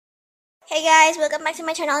Hey guys, welcome back to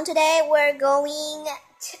my channel. Today we're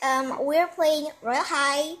we're playing Royal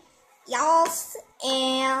High, y'all,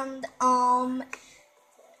 and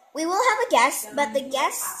we will have a guest, but the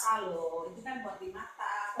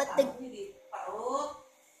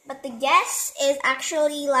guest is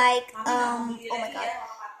actually like oh my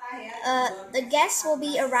god, the guest will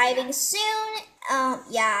be arriving soon.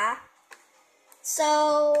 Yeah.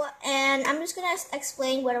 So, and I'm just gonna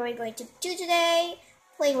explain what we're going to do today.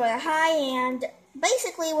 Playing Royal High, and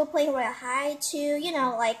basically we're playing Royal High to,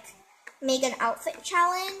 like make an outfit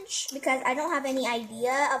challenge because I don't have any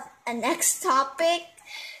idea of a next topic.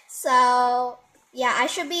 So, yeah, I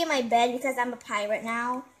should be in my bed because I'm a pirate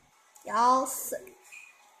now. Y'all.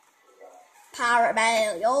 Pirate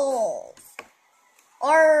bell, y'all.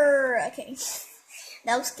 Okay.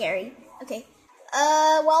 That was scary. Okay.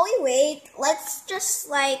 While we wait, let's just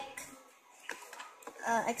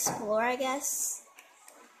explore, I guess.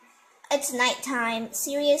 It's nighttime.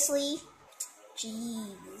 Seriously?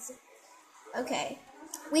 Jeez. Okay.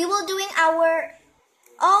 We will doing our...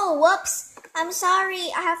 Oh, whoops. I'm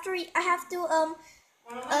sorry. I have to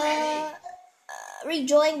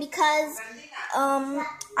rejoin because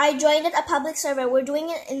I joined a public server. We're doing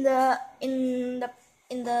it in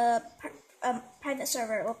the private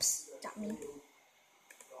server. Whoops. Not me.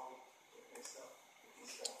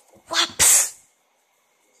 Whoops.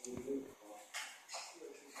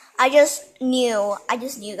 I just knew,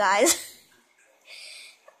 guys.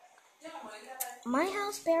 My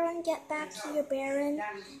house, Baron, get back here, Baron.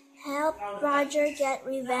 Help Roger get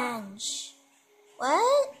revenge.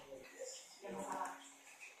 What?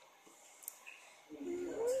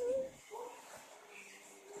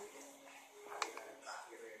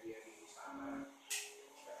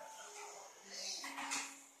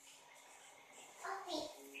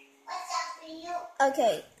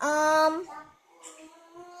 Okay,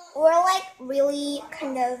 we're really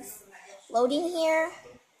kind of loading here.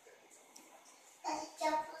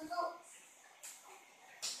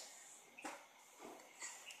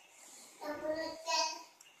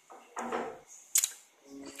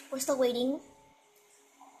 We're still waiting.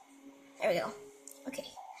 There we go. Okay.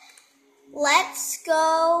 Let's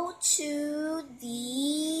go to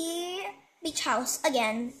the beach house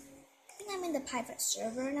again. I think I'm in the private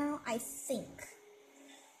server now, I think.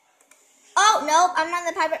 Oh, nope, I'm not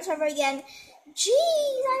in the private server again. Jeez,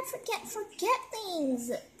 I forget things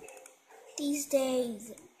these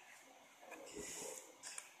days.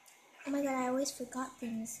 Oh my god, I always forgot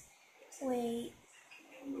things. Wait.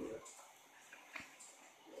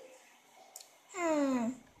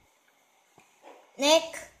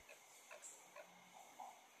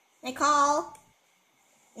 Nicole.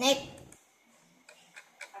 Nick.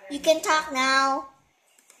 You can talk now.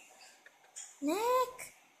 Nick.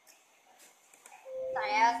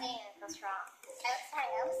 Sorry, I was thinking it was wrong.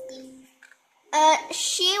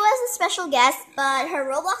 She was a special guest, but her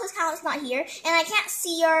Roblox account is not here, and I can't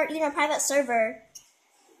see your, private server.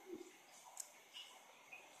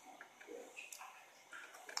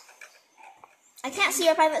 I can't see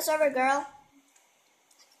your private server, girl.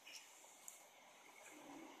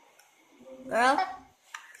 Girl.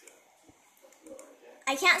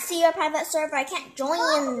 I can't see your private server. I can't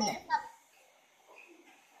join.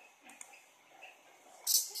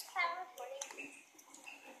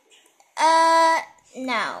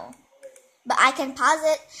 No. But I can pause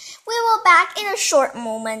it. We will back in a short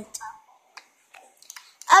moment.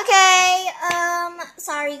 Okay,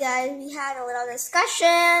 sorry guys, we had a little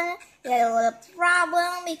discussion. We had a little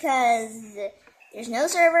problem because there's no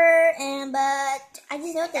server, but I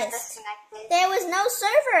just noticed there was no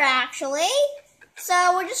server actually.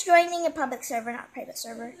 So we're just joining a public server, not a private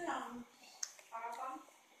server.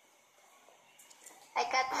 I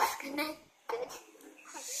got disconnected.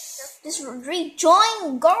 Just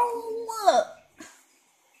rejoin, girl.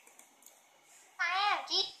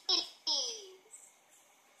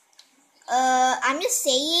 I'm just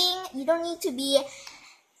saying, you don't need to be,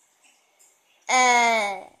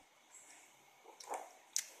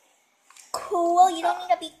 cool. You don't need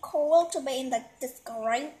to be cool to be in this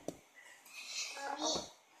group.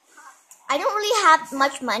 I don't really have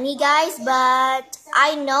much money, guys, but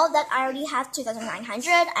I know that I already have 2,900,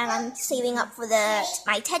 and I'm saving up for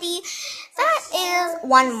my teddy. That is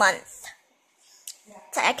 1 month,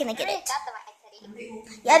 so I can get it.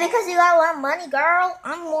 Yeah, because you got a lot of money, girl.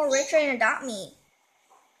 I'm more richer than Adopt Me.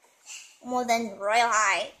 More than Royal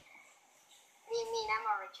High. What do you mean I'm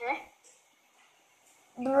more richer?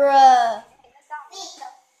 Bruh.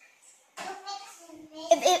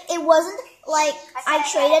 If it wasn't like I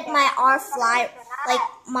traded my R fly, like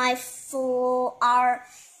my full R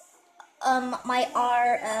my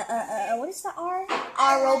R what is the R?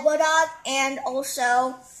 R Robodog, and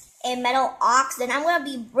also a metal ox, then I'm gonna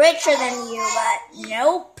be richer than you, but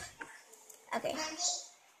nope. Okay.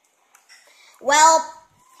 Well,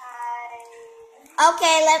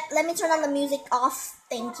 okay, let me turn on the music off.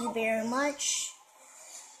 Thank you very much.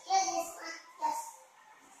 Oh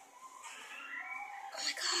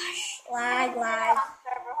my gosh, lag.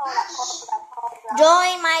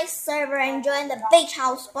 Join my server and join the big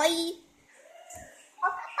house, boy.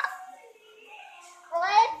 Well,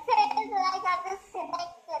 it says that I got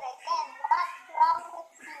disconnected again. What's wrong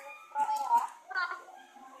with you?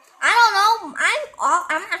 I don't know.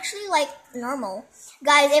 I'm actually like normal,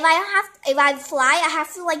 guys. If I fly, I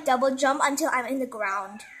have to like double jump until I'm in the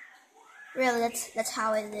ground. Really, that's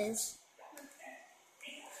how it is.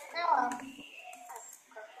 No.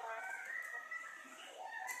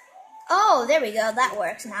 Oh, there we go. That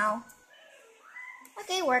works now.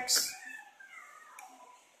 Okay, works.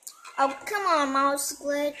 Oh, come on, mouse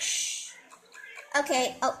glitch.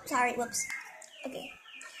 Okay. Oh, sorry. Whoops. Okay.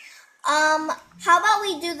 How about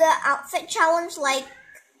we do the outfit challenge, like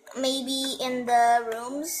maybe in the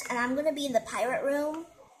rooms, and I'm gonna be in the pirate room.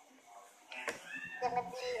 Gonna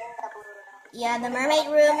be in the blue room. Yeah, the mermaid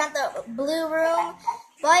room, not the blue room.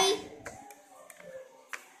 Boy,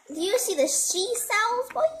 do you see the sea cells,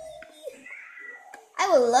 boy? I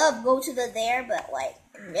would love go to the there, but like,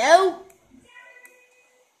 no.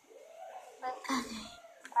 Okay.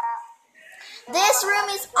 This room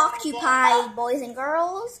is occupied, boys and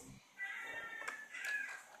girls.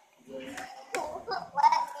 Let me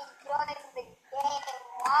join the game.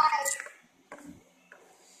 Why?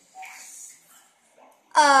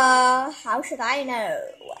 How should I know? I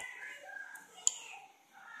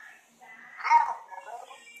don't know.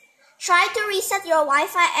 Try to reset your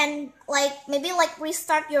Wi-Fi and like maybe like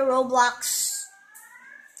restart your Roblox.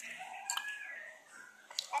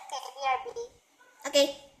 Okay, BRB.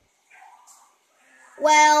 Okay.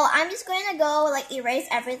 Well, I'm just going to go like erase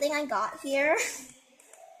everything I got here.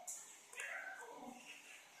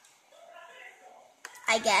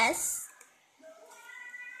 I guess.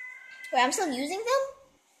 Wait, I'm still using them?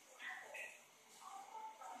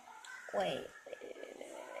 Wait.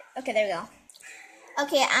 Okay, there we go.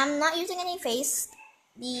 Okay, I'm not using any face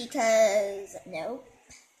because no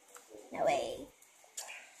way.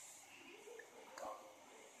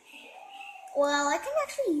 Well, I can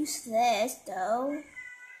actually use this though.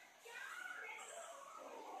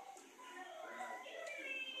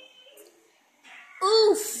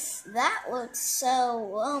 Oof, that looks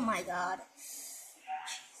so, oh my god.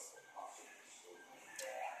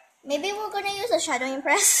 Maybe we're gonna use a shadow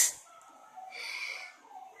impress.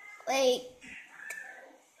 Like,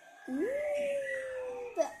 no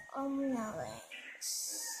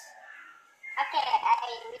thanks. Okay, I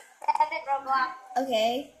reset Roblox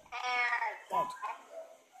Okay, and good.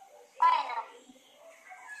 final.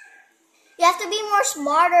 You have to be more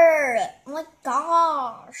smarter. Oh my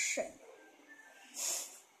gosh.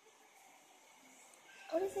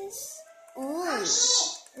 What is this? Ooh,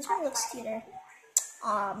 this one looks cuter.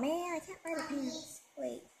 Aw, man, I can't find the pants.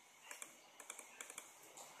 Wait.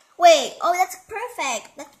 Wait, oh, that's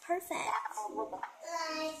perfect. That's perfect.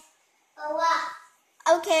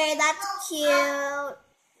 Okay, that's cute.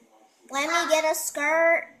 Let me get a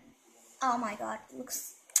skirt. Oh my god, it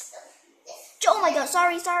looks... Oh my god,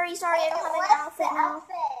 sorry, I don't have an outfit now.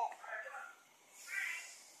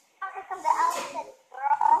 How to come the outfit,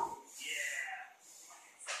 girl?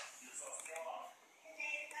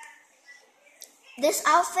 This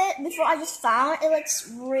outfit, before I just found, it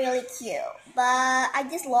looks really cute. But I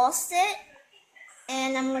just lost it.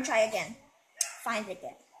 And I'm gonna try again. Find it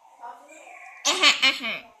again.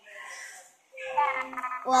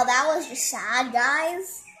 Well, that was just sad,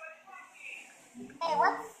 guys. Hey,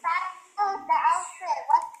 what style is the outfit?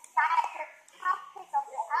 What style is the topic of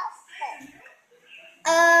the outfit?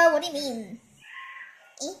 What do you mean?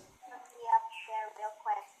 Eh? Let me up there real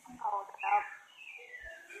quick. Hold up.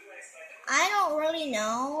 I don't really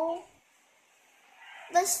know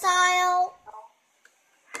the style.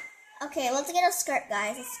 Okay, let's get a skirt,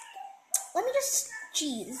 guys. Let me just,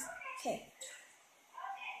 jeez. Okay.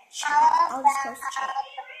 I'll just post the chat.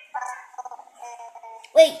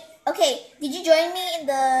 Wait, okay. Did you join me in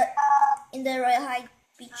the Royal High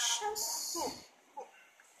Beach house?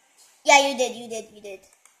 Yeah, you did.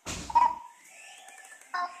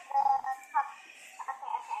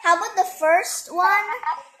 How about the first one?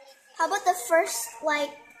 How about the first,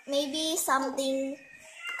 like, maybe something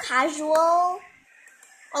casual?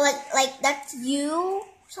 Or like that's you,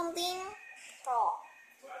 something?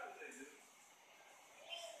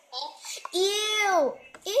 Ew!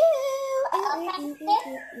 Ew, ew, ew, ew,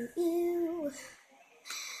 ew, ew, ew.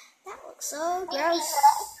 That looks so gross.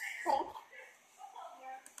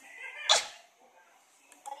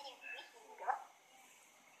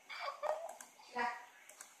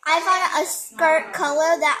 I found a skirt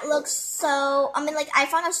color that looks so. I mean, like I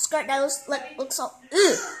found a skirt that looks so.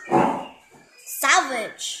 Ew.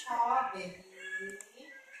 Savage.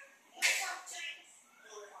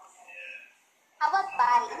 How about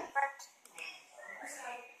body?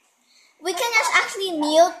 We can just actually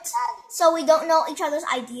mute so we don't know each other's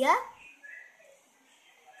idea.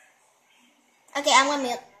 Okay, I'm gonna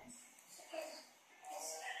mute.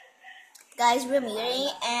 Guys, we're muting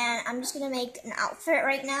and I'm just gonna make an outfit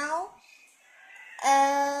right now.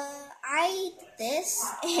 I did this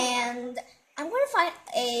and I'm gonna find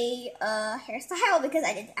a hairstyle because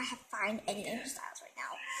I have find any hairstyles right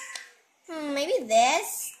now. Maybe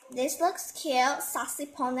this. This looks cute. Sassy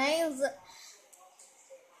ponies.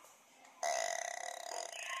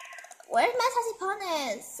 Where's my sassy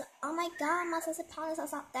ponies? Oh my god, my sassy ponies are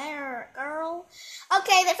not there, girl.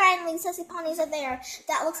 Okay, they're finally sassy ponies are there.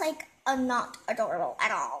 That looks like not adorable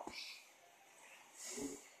at all.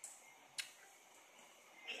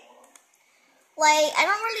 Like, I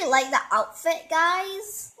don't really like the outfit,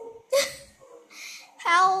 guys.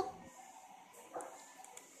 How?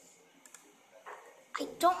 I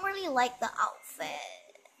don't really like the outfit.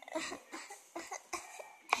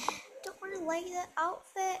 Don't really like the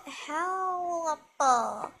outfit. Help.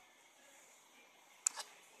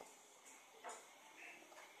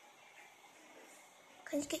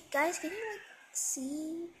 Guys, can you like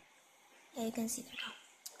see? Yeah, you can see the top.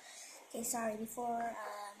 Okay, sorry, before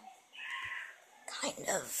kind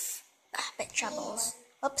of a bit troubles.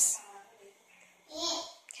 Oops.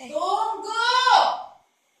 Okay. Don't go!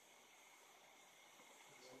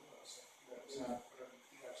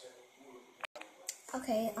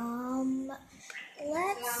 Okay,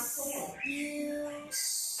 let's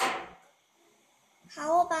use,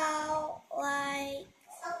 how about like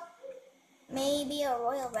maybe a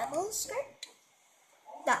Royal Rebel skirt?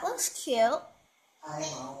 That looks cute.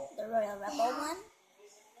 The Royal Rebel one.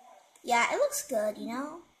 Yeah, it looks good, you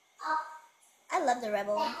know? I love the Royal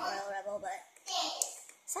Rebel, but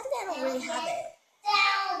sadly I don't really have it.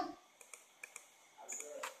 Down!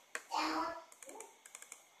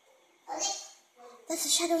 That's a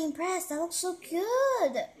shadowing press. That looks so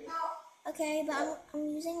good. Okay, but I'm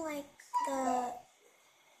using like the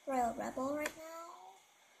Royal Rebel right now.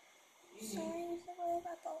 So I use the Royal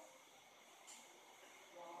Rebel.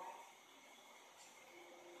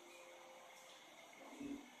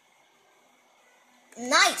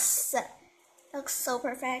 Nice. That looks so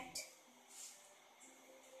perfect.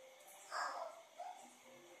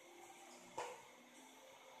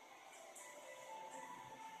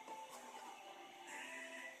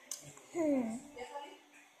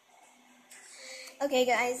 Okay,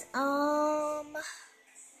 guys.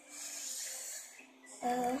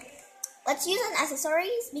 Let's use an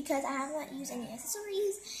accessories because I haven't used any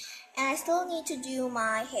accessories, and I still need to do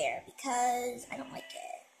my hair because I don't like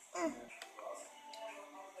it.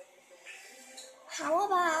 How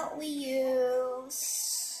about we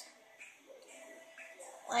use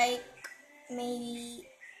like maybe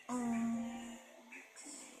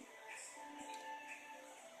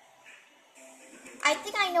I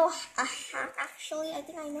think I know a hack actually. I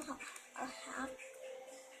think I know a hack.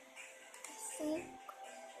 I think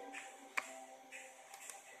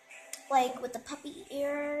like with the puppy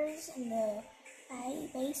ears and the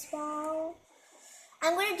baseball.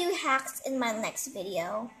 I'm gonna do hacks in my next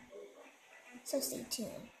video, so stay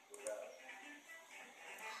tuned.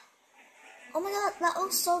 Oh my god, that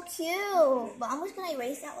looks so cute. But I'm just gonna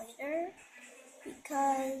erase that later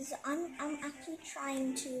because I'm actually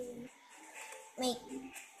trying to make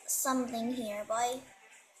something here, but I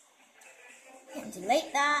can't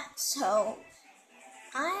delete that. So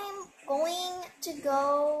I'm going to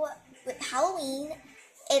go with Halloween.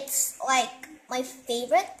 It's like my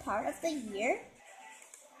favorite part of the year,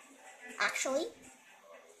 actually.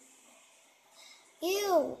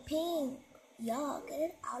 Ew, pink. Yuck, get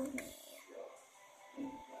it out of me.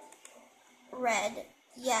 Red,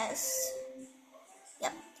 yes.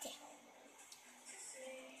 Yep, okay.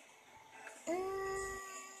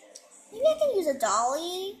 Maybe I can use a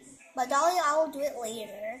dolly, but dolly I will do it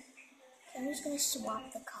later. Okay, I'm just gonna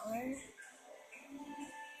swap the color.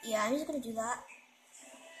 Yeah, I'm just gonna do that.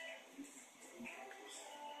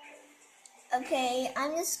 Okay,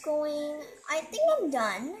 I'm just going, I think I'm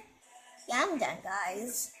done. Yeah, I'm done,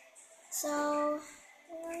 guys. So,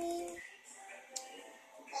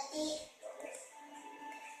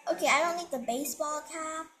 okay, I don't need the baseball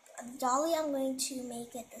cap. Dolly, I'm going to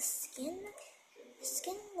make it the skin. The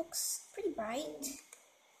skin looks pretty bright.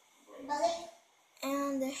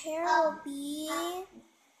 And the hair will be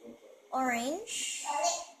orange.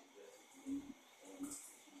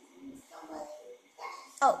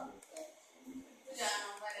 Oh.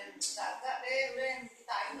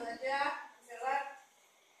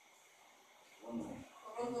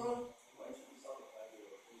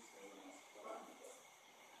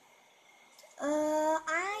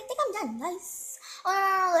 I think I'm done. Nice. Oh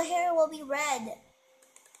no, the hair will be red.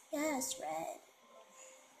 Yes, red.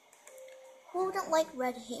 Who don't like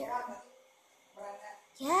red hair?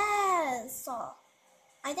 Yes. So,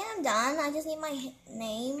 I think I'm done. I just need my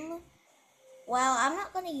name. Well, I'm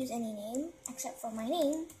not gonna use any name except for my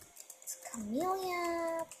name. It's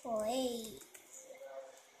Camellia Plays.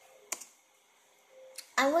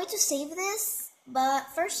 I'm going to save this, but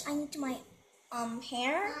first I need to my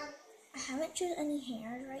hair. I haven't chosen any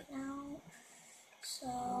hair right now,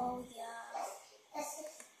 so yeah.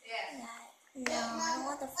 No, I don't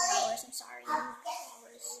want the flowers. I'm sorry.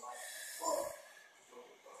 Flowers.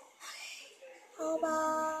 How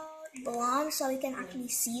about blonde so we can actually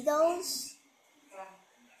see those?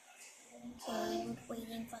 Okay, we're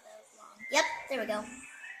waiting for the blonde. Yep, there we go.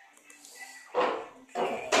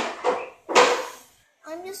 Okay.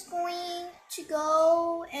 I'm just going to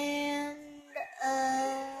go and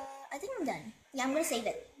I think I'm done. Yeah, I'm gonna save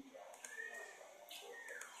it.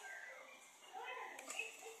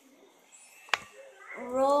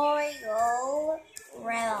 Royal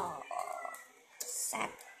Rebel set.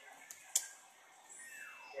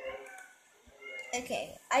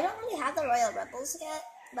 Okay, I don't really have the Royal Rebels yet,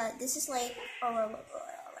 but this is like a Royal Rebel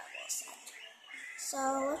set. So,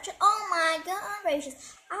 oh my god,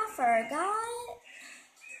 gracious, I forgot.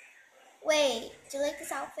 Wait, do you like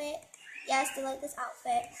this outfit? Yes, do you like this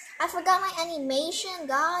outfit? I forgot my animation,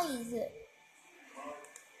 guys.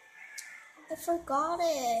 I forgot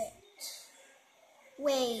it.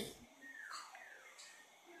 Wait.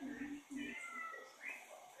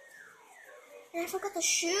 And I forgot the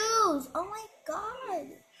shoes. Oh my god.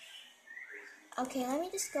 Okay, let me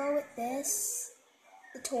just go with this.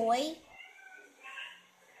 The toy.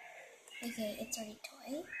 Okay, it's already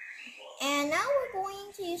toy. And now we're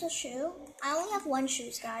going to use a shoe. I only have one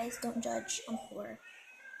shoes, guys. Don't judge. I'm poor.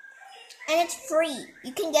 And it's free.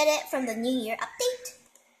 You can get it from the New Year update.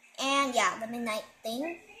 And yeah, the midnight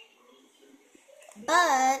thing.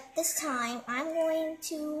 But this time, I'm going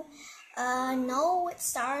to know with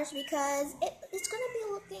stars because it's going to be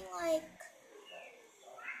looking like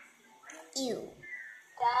you.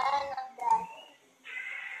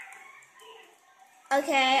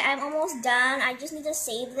 Okay, I'm almost done. I just need to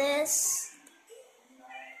save this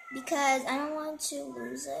because I don't want to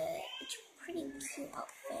lose it. It's a pretty cute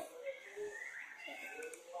outfit.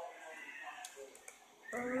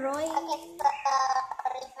 Roy.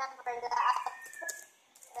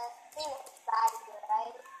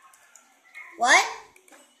 What?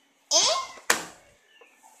 Eh?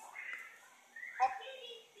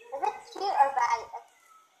 Is it cute or bad?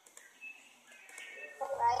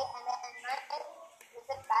 Right? And then mine, is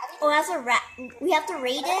it bad? Oh, that's a rat. We have to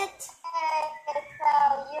rate it. So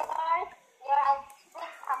your topic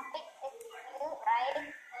is cute, right? And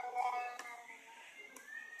then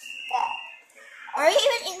yeah. Are you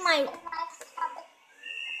even in my? My topic,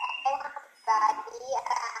 I want body.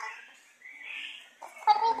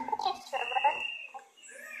 Something such a server.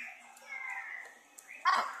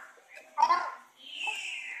 I don't.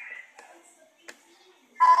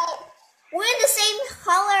 We're in the same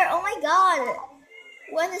color. Oh my god.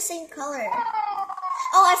 We're in the same color.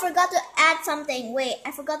 Oh, I forgot to add something. Wait,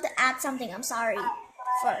 I forgot to add something. I'm sorry.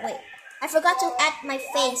 Wait. I forgot to add my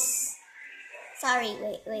face. Sorry.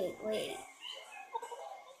 Wait.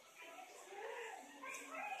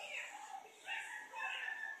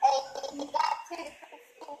 You got to.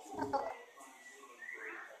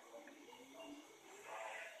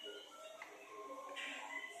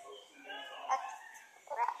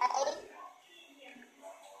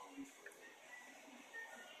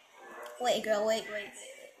 Wait, girl. Wait.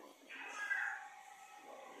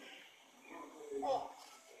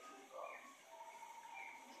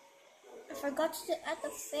 I forgot to add the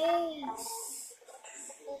face.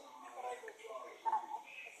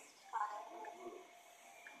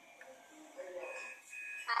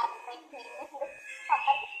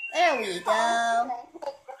 There we go.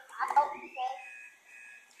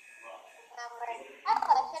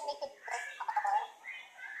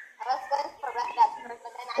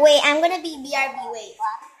 Wait, I'm gonna be BRB. Wait.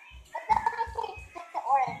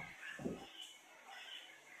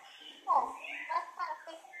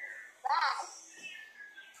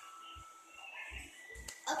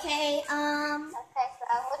 Okay, Okay,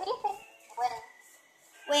 so what do you think wins?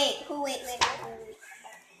 wait.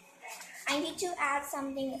 I need to add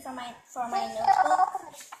something for my Please notebook go to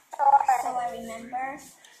the store. so I remember.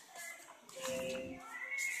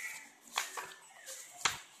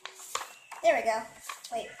 There we go.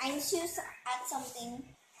 Wait, I need to add something.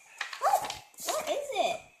 What? Where is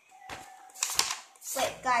it?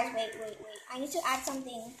 Wait, guys, wait. I need to add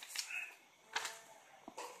something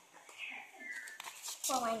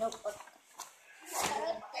for my notebook.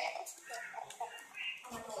 Okay.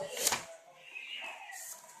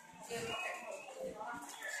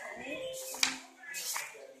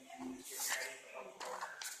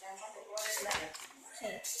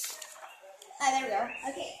 There we go.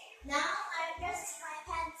 Okay. Now I just my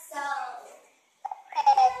pencil.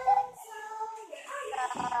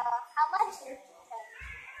 How much is it?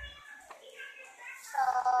 So,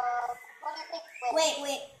 what do you think wins?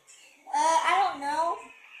 Wait. I don't know.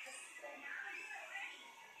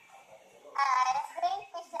 I think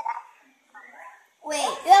we should ask.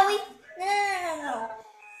 Wait. Yeah, no.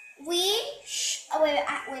 Wait.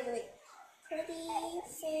 Pretty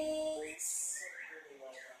face.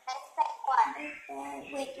 Let's pick one.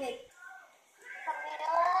 Wait.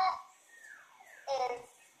 Camila is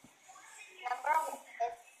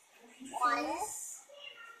one.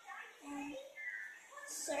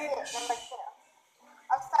 Search. Number two.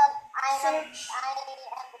 Also, I am the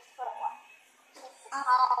short one. She's the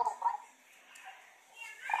tall one.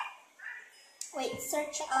 Wait,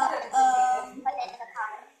 search Put up, it in the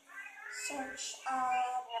comments. search up.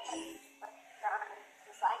 I'm gonna put it on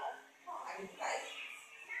beside it.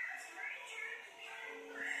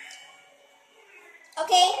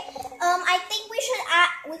 Okay, I think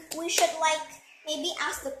we should like maybe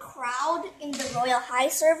ask the crowd in the Royal High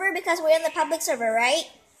server because we're in the public server, right?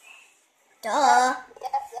 Duh.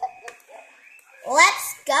 Yep.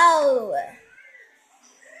 Let's go.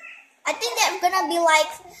 I think they're gonna be like,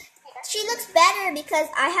 she looks better because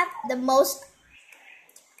I have the most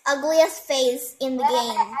ugliest face in the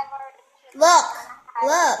game.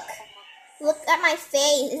 Look at my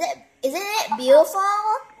face. Isn't it beautiful?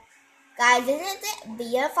 Guys, isn't it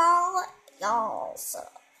beautiful? Y'all.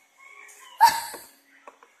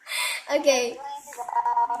 Okay.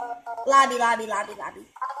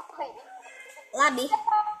 Lobby.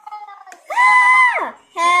 Ah!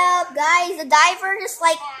 Help, guys. The diver just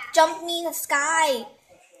like jumped me in the sky.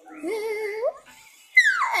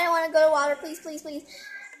 I don't want to go to water. Please.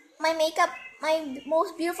 My makeup, my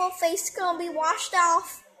most beautiful face is going to be washed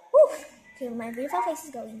off. Whew. Okay, my beautiful face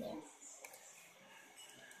is going there.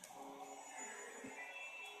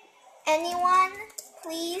 Anyone,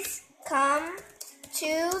 please come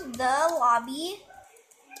to the lobby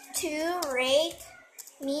to rate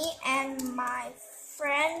me and my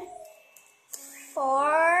friend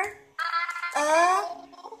for a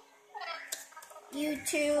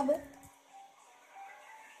YouTube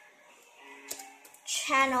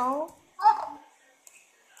channel.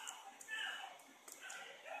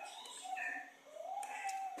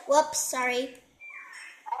 Whoops, sorry.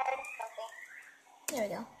 There we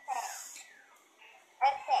go.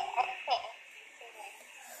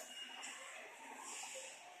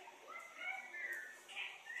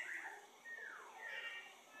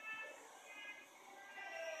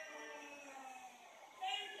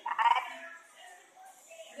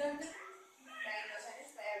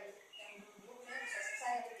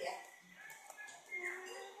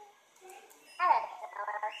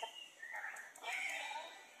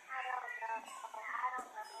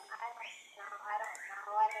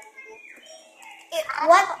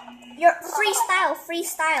 What? Your freestyle.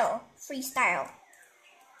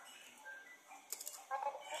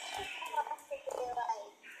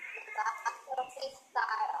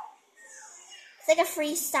 It's like a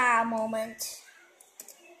freestyle moment.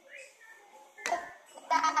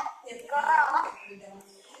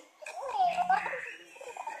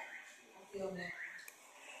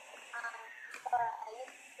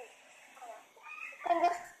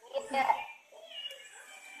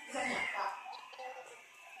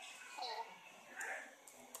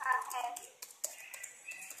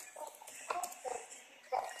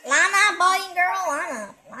 Lana, boy and girl,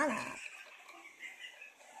 Lana.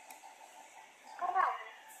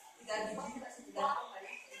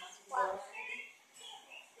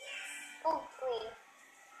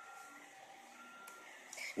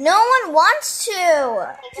 No one wants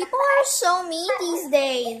to. People are so mean these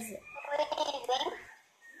days.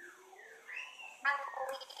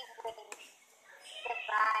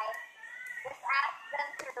 Just ask them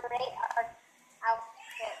to rate our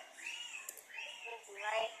outfit.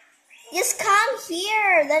 Right? Just come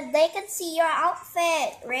here that they can see your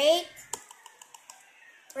outfit. Rate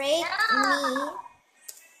me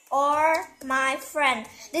or my friend.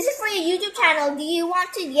 This is for your YouTube channel. Do you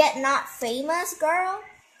want to get not famous, girl?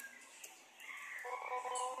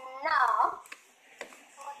 No.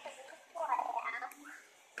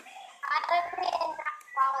 I really not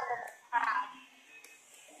follow the crowd.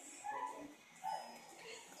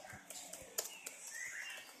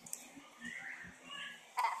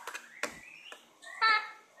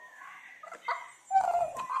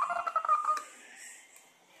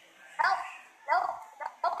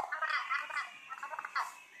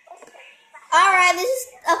 Alright, this is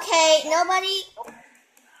okay. Nobody.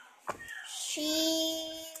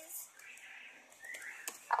 She's.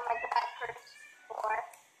 Oh my god, first four.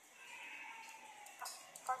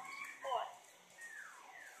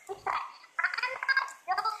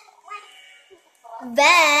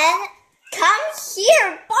 Then come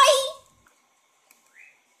here, boy.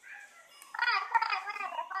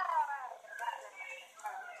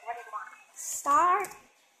 Start.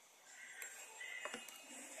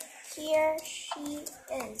 Here she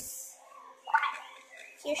is.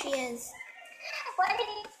 Here she is. What did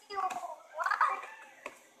you want?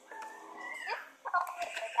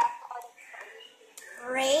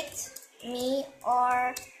 Rate me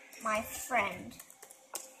or my friend.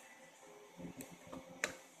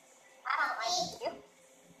 I don't like you.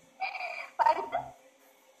 What is this?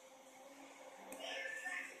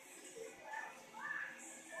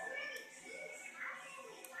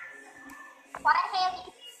 Why have you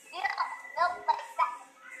built like that?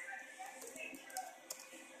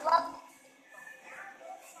 Love.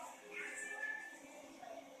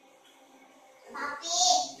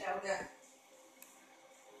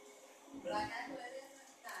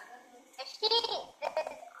 She did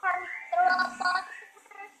come through a box.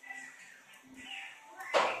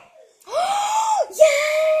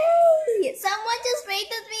 Yay! Someone just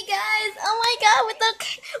rated me, guys. Oh my god,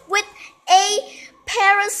 with a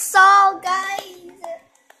parasol, guys.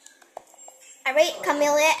 I rate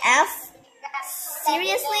Camellia F.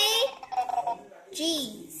 Seriously?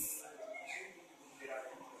 Jeez.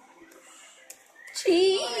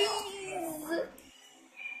 Jeez.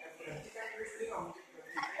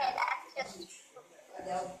 Okay, that's just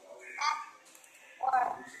or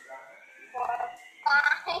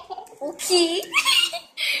fine. Okay.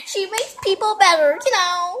 She makes people better, you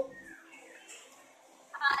know.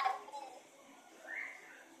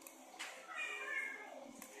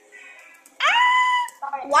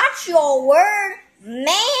 Watch your word,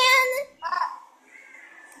 man.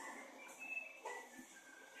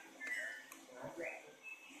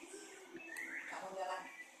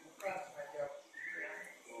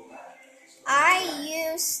 I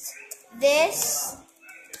used this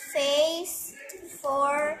face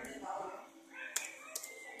for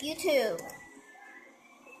YouTube.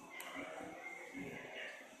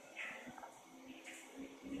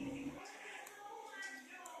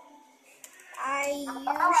 I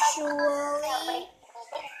usually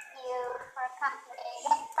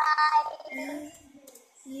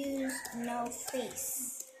use no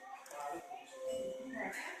face.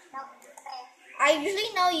 I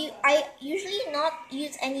usually not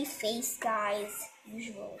use any face, guys.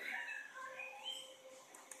 Usually.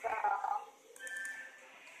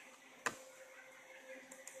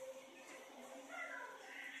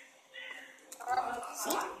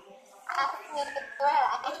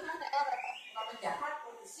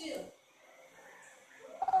 See?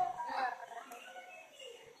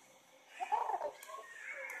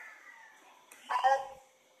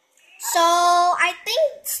 So I think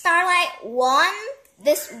Starlight won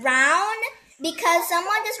this round because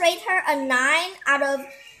someone just rated her a 9 out of 10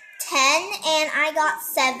 and I got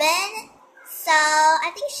 7. So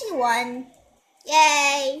I think she won.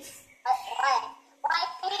 Yay.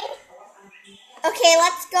 Okay,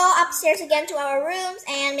 let's go upstairs again to our rooms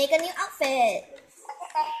and make a new outfit.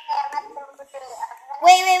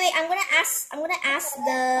 Wait. I'm gonna ask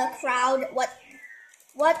the crowd what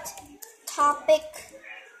topic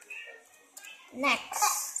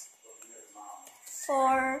next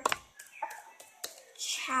for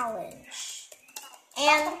challenge.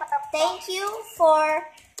 And thank you for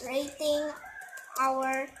rating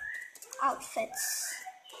our outfits.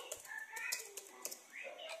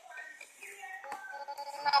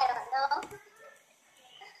 I don't know.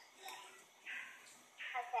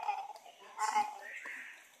 Okay. Alright.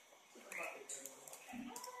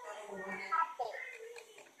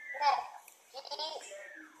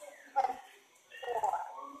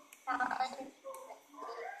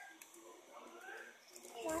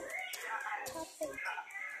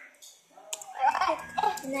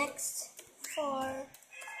 next for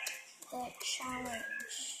the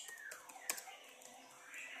challenge?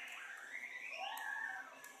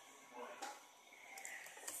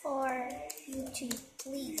 For YouTube,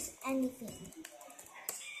 please, anything.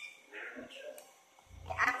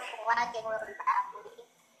 I'm lagging really badly.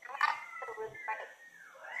 I'm absolutely right.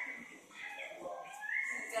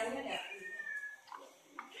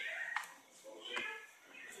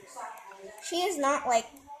 She is not like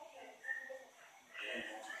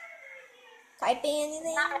typing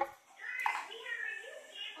anything.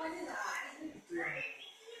 Literally,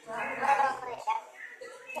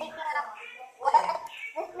 taking up what this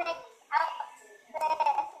next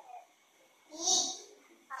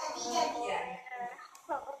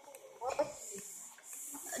outfit.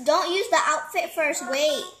 Don't use the outfit first.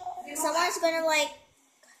 Wait. Someone's gonna like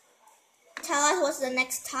tell us what's the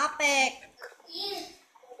next topic.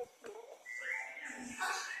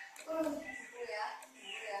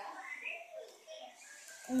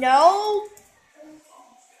 No.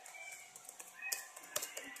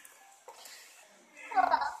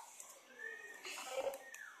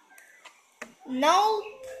 No.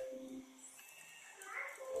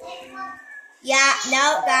 Yeah,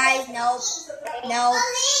 no, guys, no. No.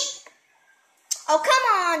 Oh, come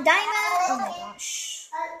on, Diamond. Oh my gosh.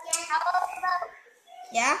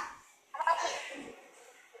 Yeah?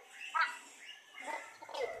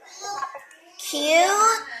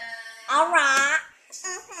 Cute. Alright.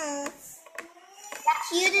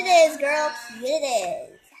 Cute it is, girl. Cute it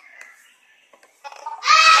is.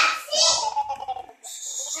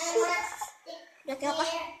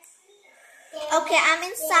 Okay, I'm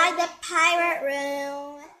inside the pirate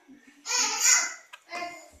room.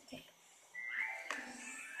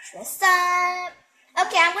 Dress up.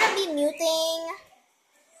 Okay, I'm gonna be muting.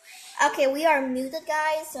 Okay, we are muted,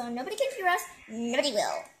 guys, so nobody can hear us. Nobody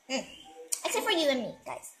will. Except for you and me,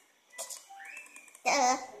 guys.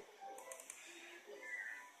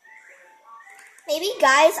 Maybe,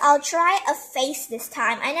 guys, I'll try a face this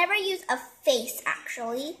time. I never use a face,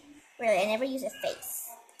 actually. Really, I never use a face.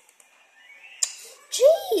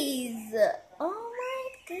 Jeez. Oh my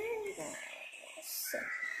goodness.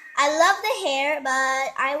 I love the hair,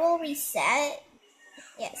 but I will reset.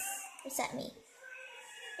 Yes, reset me.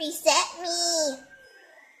 Reset me.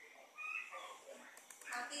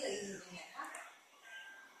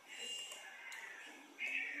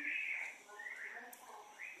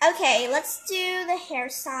 Okay, let's do the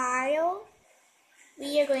hairstyle.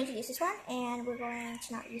 We are going to use this one, and we're going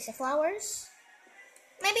to not use the flowers.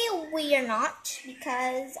 Maybe we are not,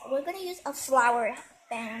 because we're going to use a flower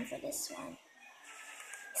band for this one.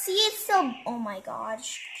 See, it's so... Oh my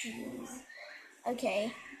gosh, jeez.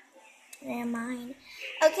 Okay, never mind.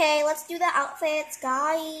 Okay, let's do the outfits,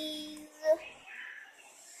 guys.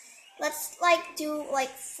 Let's, like, do, like,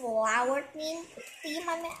 flower theme,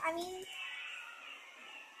 I mean.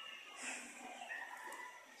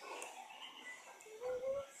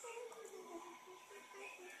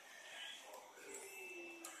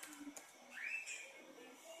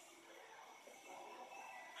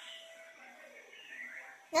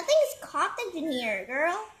 Nothing's cottage in here,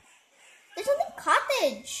 girl. There's nothing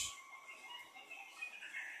cottage.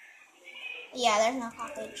 Yeah, there's no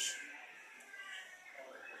cottage.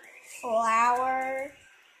 Flower.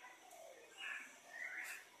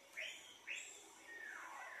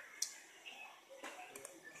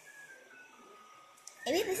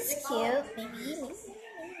 Maybe this is cute. Maybe.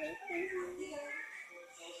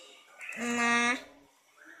 Nah.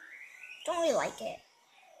 Don't really like it.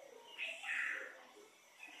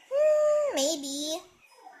 Maybe.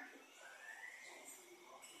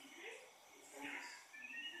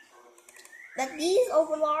 But these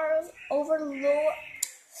overlords,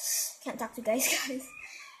 can't talk to guys.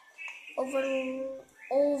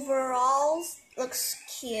 Overalls looks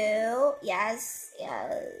cute. Yes,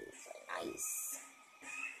 nice.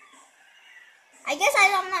 I guess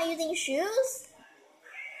I'm not using shoes.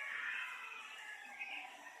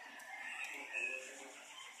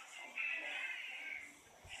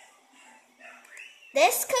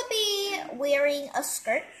 This could be wearing a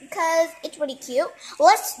skirt because it's really cute.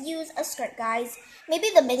 Let's use a skirt, guys. Maybe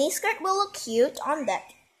the mini skirt will look cute on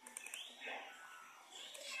that.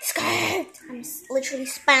 Skirt! I'm literally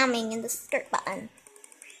spamming in the skirt button.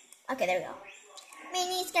 Okay, there we go.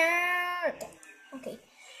 Mini skirt! Okay.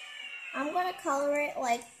 I'm gonna color it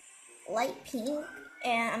like light pink,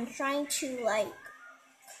 and I'm trying to like...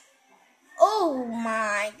 Oh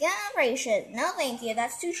my god, gracious. No thank you,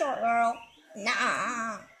 that's too short, girl.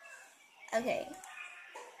 Nah. Okay.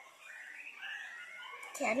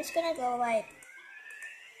 Okay, I'm just gonna go like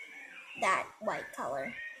that white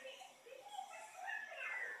color.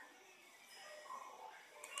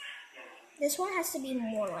 This one has to be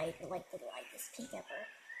more like the lightest pink ever.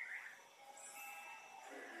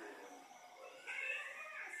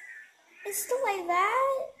 It's still like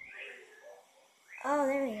that? Oh,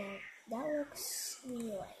 there we go. That looks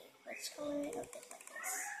really light. Let's color it a bit like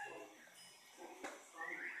this.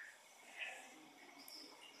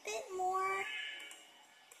 Bit more.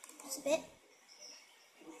 Just a bit.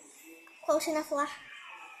 Close enough lah.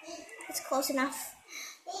 It's close enough.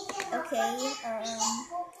 Okay,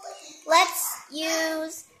 let's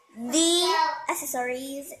use the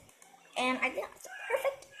accessories. And I think it's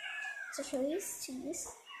perfect accessories to use.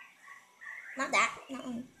 Not that, not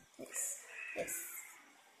this.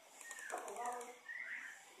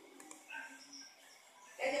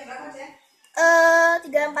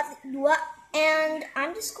 Tiga, empat, dua, and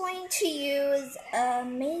I'm just going to use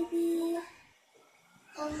maybe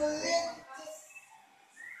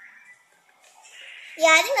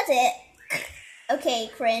yeah, I think that's it. Okay,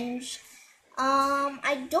 cringe.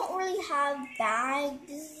 I don't really have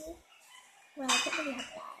bags. Well, I don't really have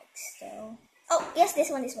bags though. Oh, yes, this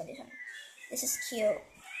one. This is cute.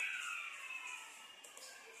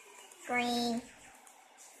 Green.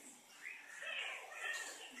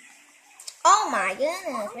 Oh my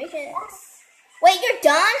goodness gracious. Wait, you're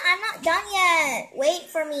done? I'm not done yet. Wait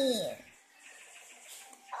for me.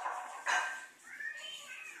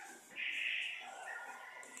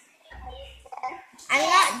 I'm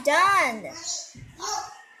not done.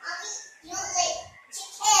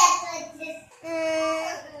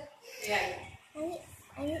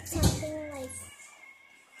 I need something like...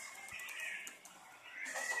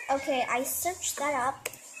 Okay, I searched that up.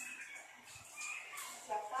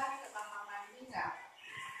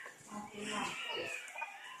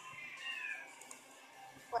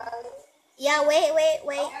 Yeah, wait.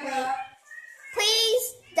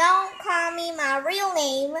 Please don't call me my real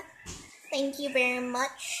name. Thank you very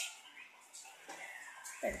much.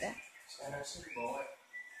 There we go.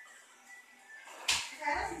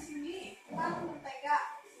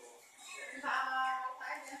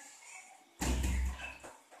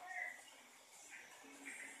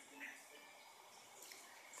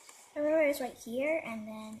 I remember it's right here, and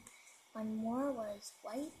then one more was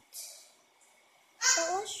white. So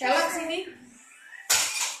let's just make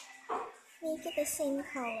it the same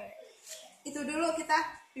color. Itu dulu kita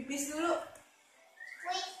pipis dulu.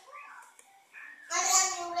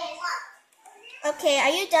 Okay, are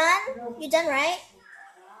you done? You done, right?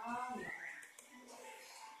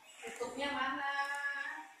 Tutupnya mana?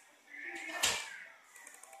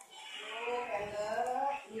 Oh, hello,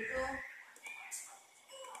 itu.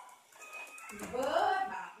 Ribet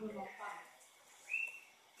banget lu numpang.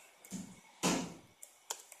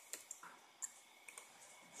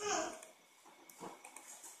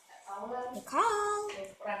 Nicole.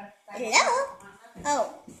 Hello.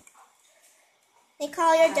 Oh.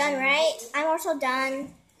 Nicole, you're done, right? I'm also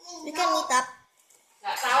done. We can meet up.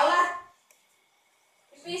 Gak tau lah.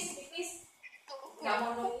 Pipis. Gak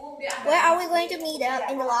mau nunggu dia. Where are we going to meet up?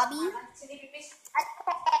 In the lobby? Sini pipis.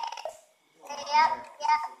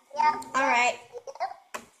 Alright.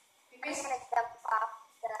 Pipis.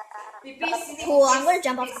 Pipis sini. Cool, I'm gonna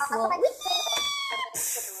jump off the floor.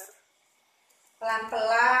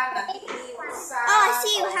 Pelan-pelan, nanti ini usah. Oh, I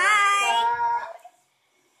see you. Hi.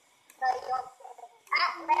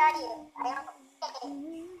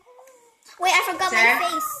 Wait, I forgot my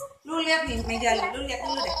face. Lu lihat nih meja lu, lihat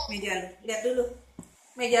dulu deh meja lu, lihat dulu.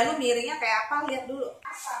 Meja lu miringnya kayak apa? Lihat dulu.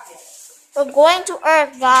 We're going to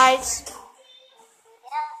Earth, guys.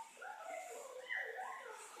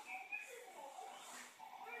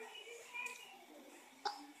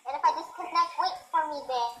 And if I disconnect, wait for me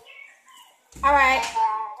then. Alright.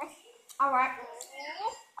 Alright.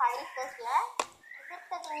 Are you still here? Is it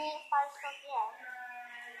the new part still here?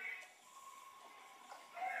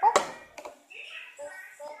 Okay.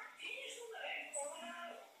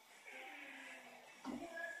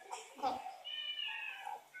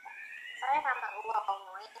 Sorry if I'm a little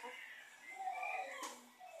annoying.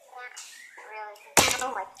 Yeah, really.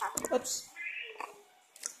 Oh my god. Oops.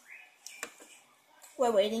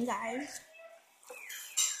 We're waiting, guys.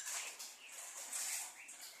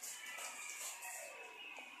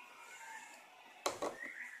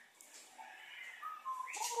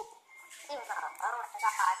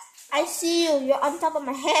 I see you. You're on top of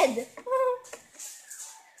my head.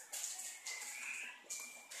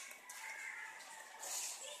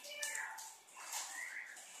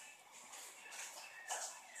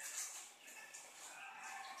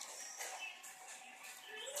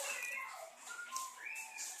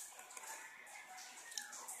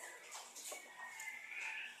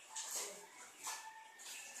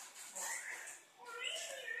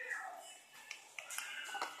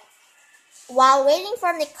 while waiting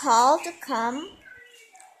for Nicole to come,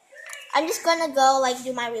 I'm just gonna go like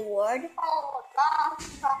do my reward. Oh, God.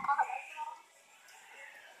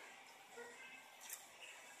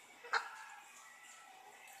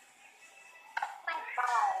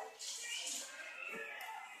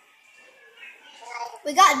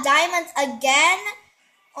 We got diamonds again.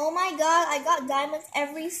 Oh my god, I got diamonds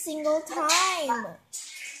every single time.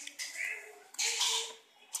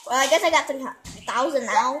 Well, I guess I got 3,000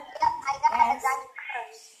 now. Yep, I got a Yes. diamond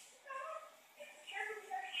curse.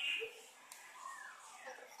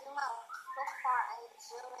 Zoom out so far and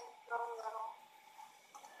zoom in so little.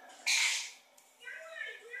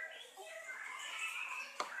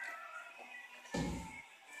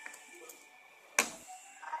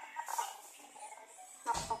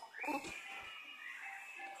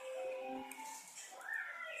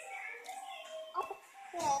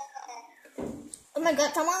 Oh my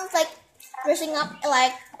god, someone's like dressing up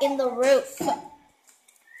like in the roof.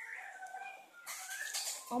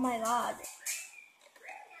 Oh my god.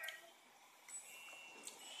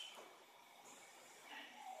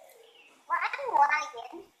 Well, I'm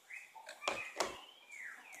lagging.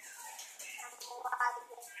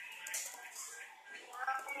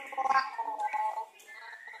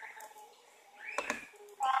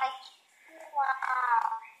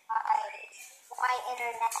 My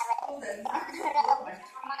internet.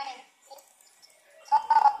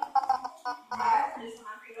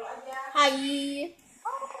 Hi.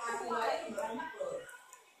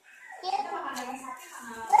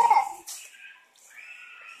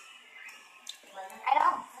 I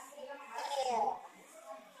don't see you.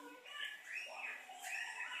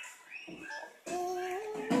 I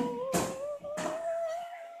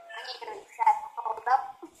need to reset. Hold up.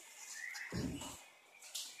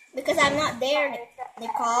 Because I'm not there,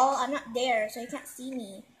 Nicole. I'm not there, so you can't see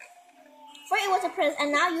me. Before it was a prince,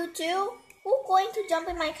 and now you two? Who's going to jump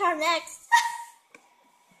in my car next?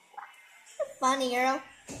 Funny, girl.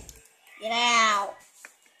 Get out.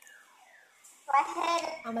 My head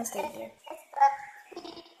I'm gonna stay here. is up.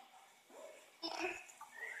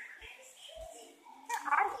 Where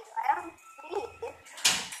are you? I don't see you.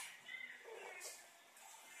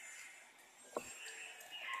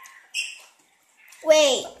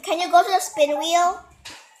 Wait, can you go to the spin wheel?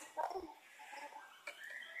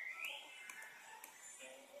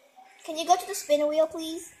 Can you go to the spin wheel,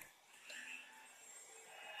 please?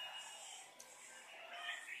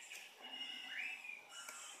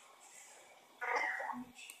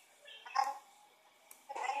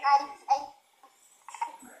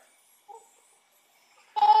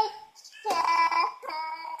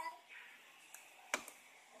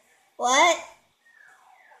 What?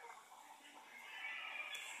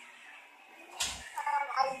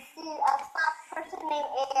 I see a soft person named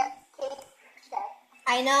AFK.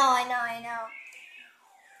 I know.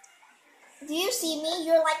 Do you see me?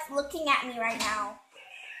 You're like looking at me right now.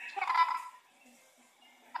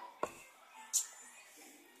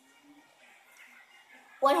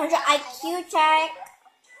 100 IQ check.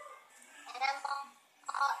 And I'm on.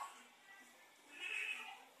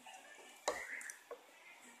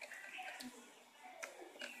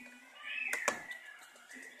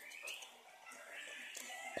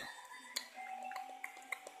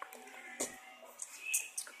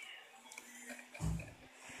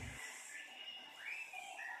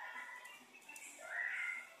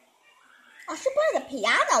 I should play the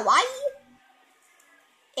piano. Why?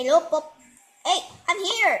 Hello, Pop. Hey, I'm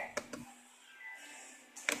here.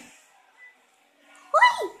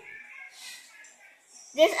 Why?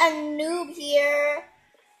 There's a noob here.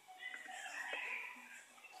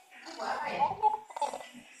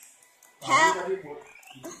 Help.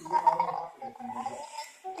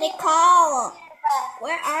 Nicole,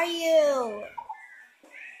 where are you?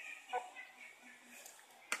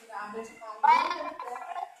 I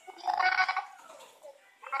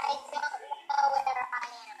don't know where I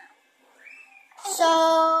am.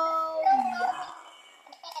 So, yeah.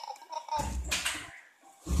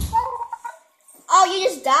 Oh, you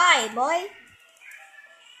just died, boy.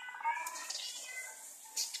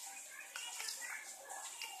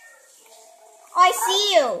 Oh, I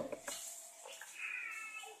see you.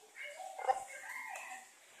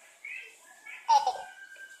 Hey.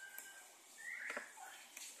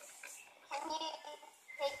 Can you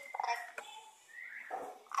take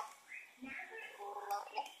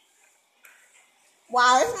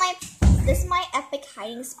Wow, this is my epic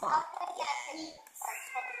hiding spot. I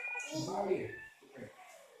found it.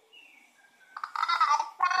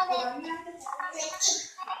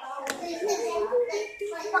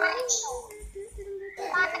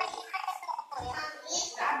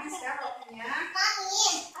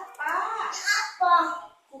 apa? Apa?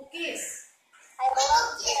 Cookies. I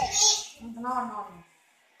love cookies. No.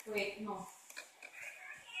 Wait, no.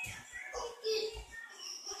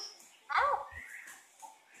 Ow.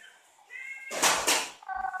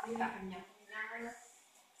 Ini nggak kenyang.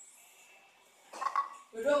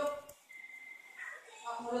 Duduk.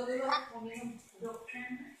 Nggak mulut dulu, mau minum. Duduk.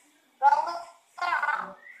 Roll it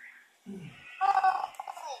down.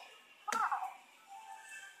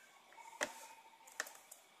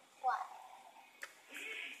 What?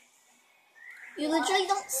 You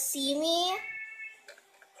literally don't see me.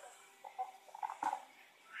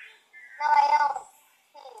 No, I don't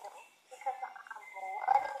see you because I'm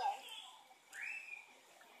loading in.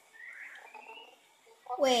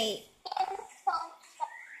 Wait.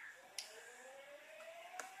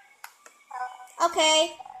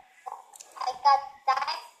 Okay. I got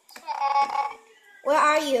digestion. Where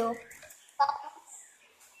are you?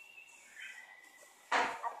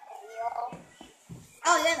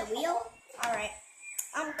 Oh, you're on the wheel? Alright.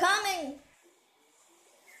 I'm coming.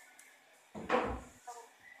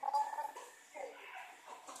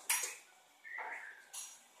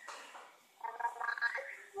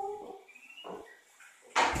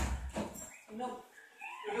 Minum.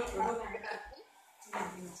 Duduk. Minum.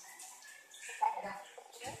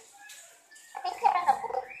 I think you're in the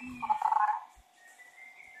blue car.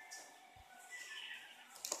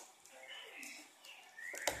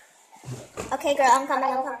 Okay, girl, I'm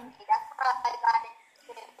coming. That's how I got it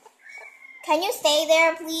too. Can you stay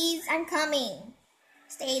there, please? I'm coming.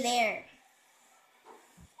 Stay there.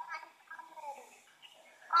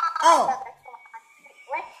 Oh.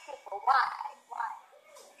 Rich people, why?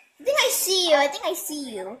 I think I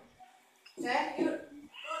see you. Cek, lu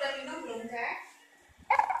udah minum belum, Cek?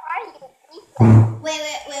 Where are you people? Wait.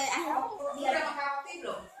 I have Lu udah makan roti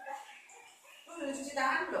belum? Lu udah cuci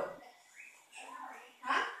tangan belum?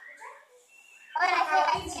 Hah? Oh, I Makan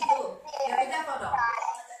roti see situ. Ya kita apa dong?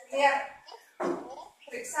 Lihat,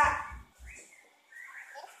 periksa.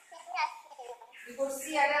 Di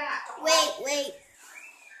kursi ada nggak? Coklat. Wait.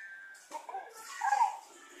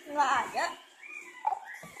 Nggak ada.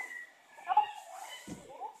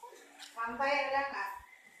 Lantai ada nggak?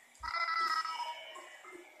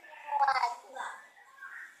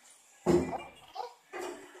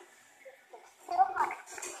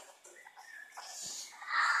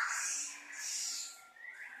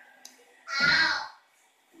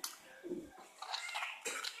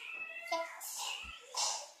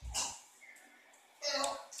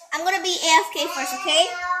 I'm gonna be AFK first, okay?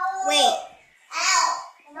 Wait.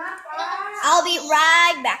 Kenapa? I'll be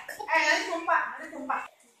right back. Nanti tumpah.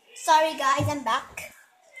 Sorry guys, I'm back.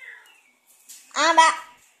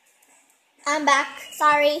 I'm back.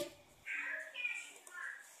 Sorry.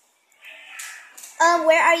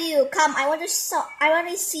 Where are you? Come, I want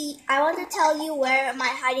to tell you where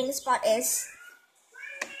my hiding spot is.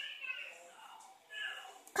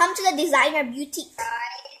 Come to the designer boutique.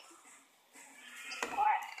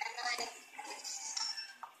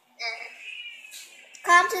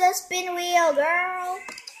 Come to the spin wheel, girl.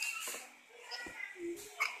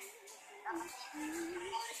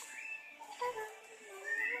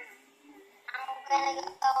 I'm gonna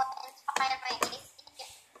go and find my AC.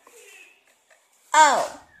 Oh,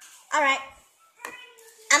 alright.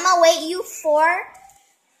 I'ma wait you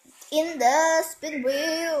in the spin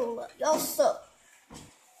wheel. Also,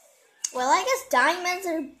 well, I guess diamonds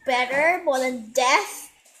are better more than death.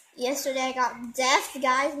 Yesterday I got death,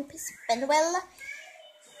 guys, in spin wheel.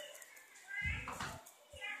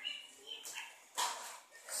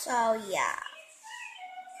 So yeah.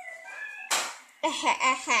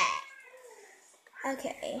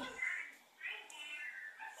 Okay.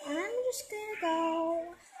 I'm just gonna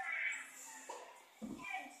go.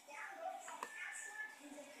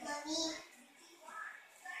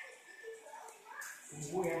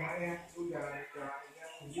 Tunggu ya Mak ya, lu jangan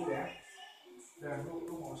tunggu ya. Dan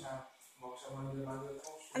lu mau usah manggil terus.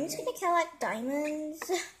 I'm just gonna collect diamonds,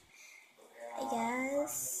 I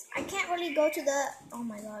guess. I can't really go to the. Oh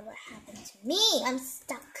my god, what happened to me? I'm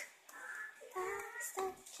stuck. I'm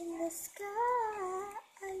stuck in the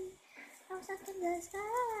sky. I'm stuck in the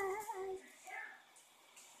sky.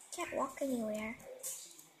 Can't walk anywhere.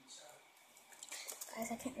 Guys,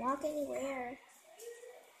 I can't walk anywhere.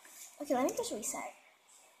 Okay, let me just reset.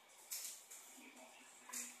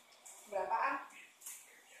 Berapaan?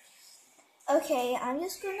 Okay, I'm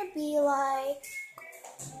just gonna be like.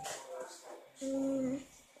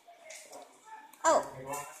 Oh,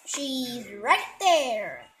 she's right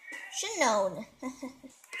there. Should known.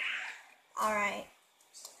 Alright.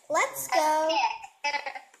 Let's go.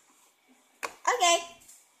 Okay.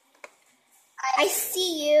 I I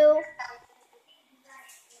see you.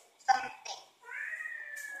 Something.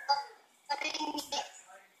 What do you mean?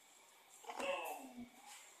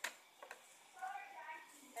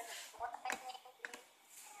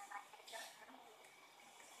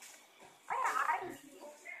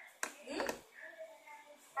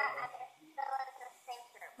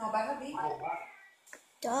 Ngoban lebih.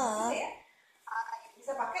 Duh. Ya?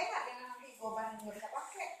 Bisa pakai nggak dengan nanti goban nggak bisa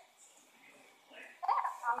pakai?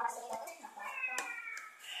 Kalau bisa pakai nggak apa-apa.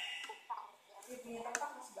 Dia punya tempat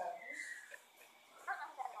masih bagus.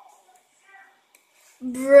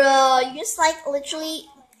 Bro, you just like literally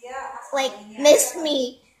Dia like missed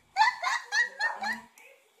me.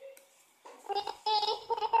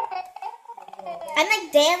 I'm like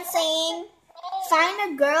dancing. Find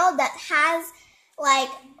a girl that has like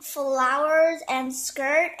flowers and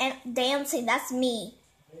skirt and dancing. That's me. I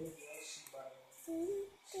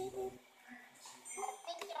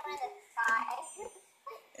think you're in the sky.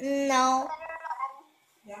 No.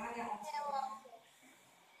 Jangan yang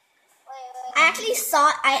Wait. I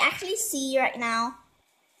actually see you right now.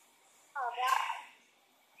 Oh, God.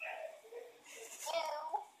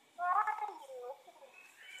 Ew. Where are you?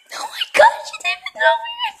 Oh my gosh, you didn't know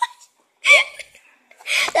me.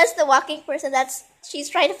 That's the walking person. She's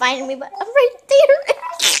trying to find me, but I'm right there.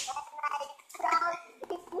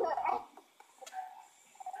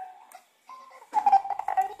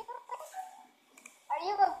 Are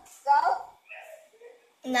you a goat?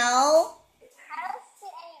 No. I don't see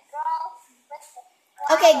any girls with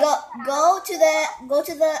the Okay, flowers.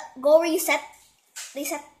 go reset.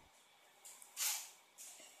 Reset.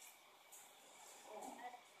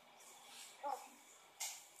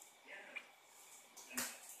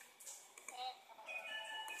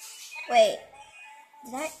 Wait.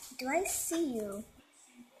 Do I see you?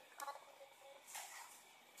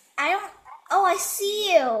 Oh, I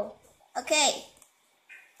see you. Okay.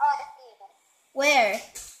 Oh, I see you. Where? Wait,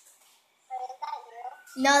 is that you?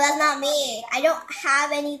 No, that's not me. I don't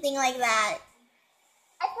have anything like that.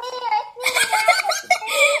 I see you.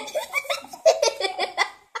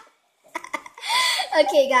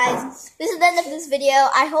 Okay, guys, this is the end of this video.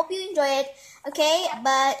 I hope you enjoy it. Okay,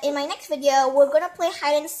 but in my next video, we're gonna play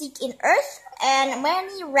hide and seek in Earth and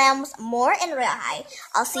many realms more in Real High.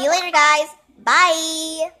 I'll see you later, guys.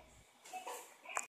 Bye.